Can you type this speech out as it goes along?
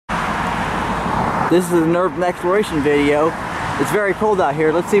This is an urban exploration video. It's very cold out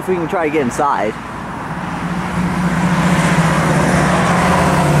here. Let's see if we can try to get inside.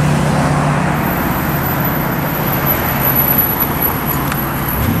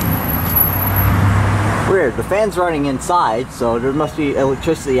 Weird, the fan's running inside, so there must be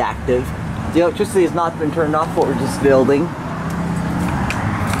electricity active. The electricity has not been turned off for this building.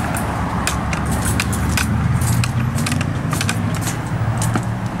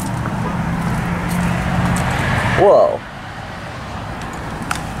 Whoa.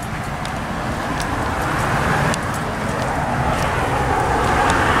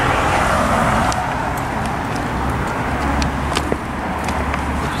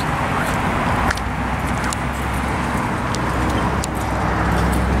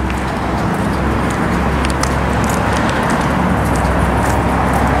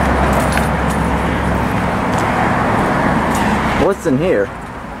 What's in here?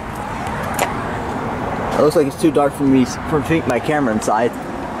 It looks like it's too dark for me to peek my camera inside.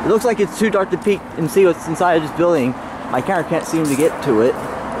 It looks like it's too dark to peek and see what's inside of this building. My camera can't seem to get to it.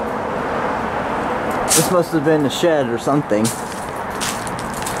 This must have been a shed or something.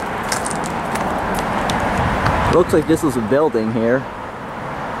 It looks like this was a building here.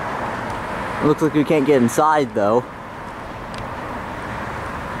 It looks like we can't get inside though.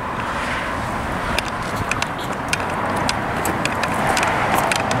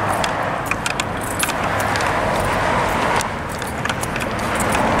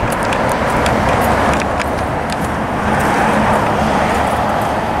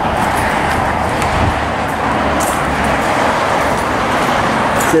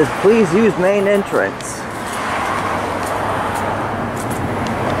 It says, please use main entrance.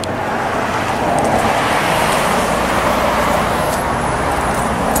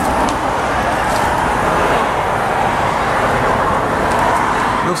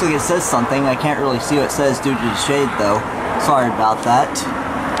 Looks like it says something. I can't really see what it says due to the shade though. Sorry about that.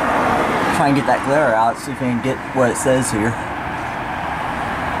 Try and get that glare out, see if I can get what it says here.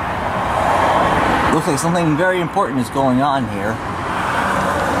 Looks like something very important is going on here.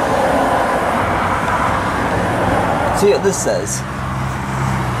 See what this says.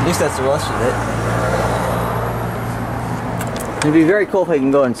 At least that's the rest of it. It'd be very cool if I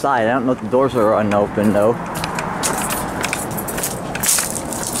can go inside. I don't know if the doors are unopened though.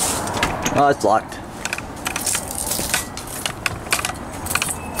 Oh, it's locked.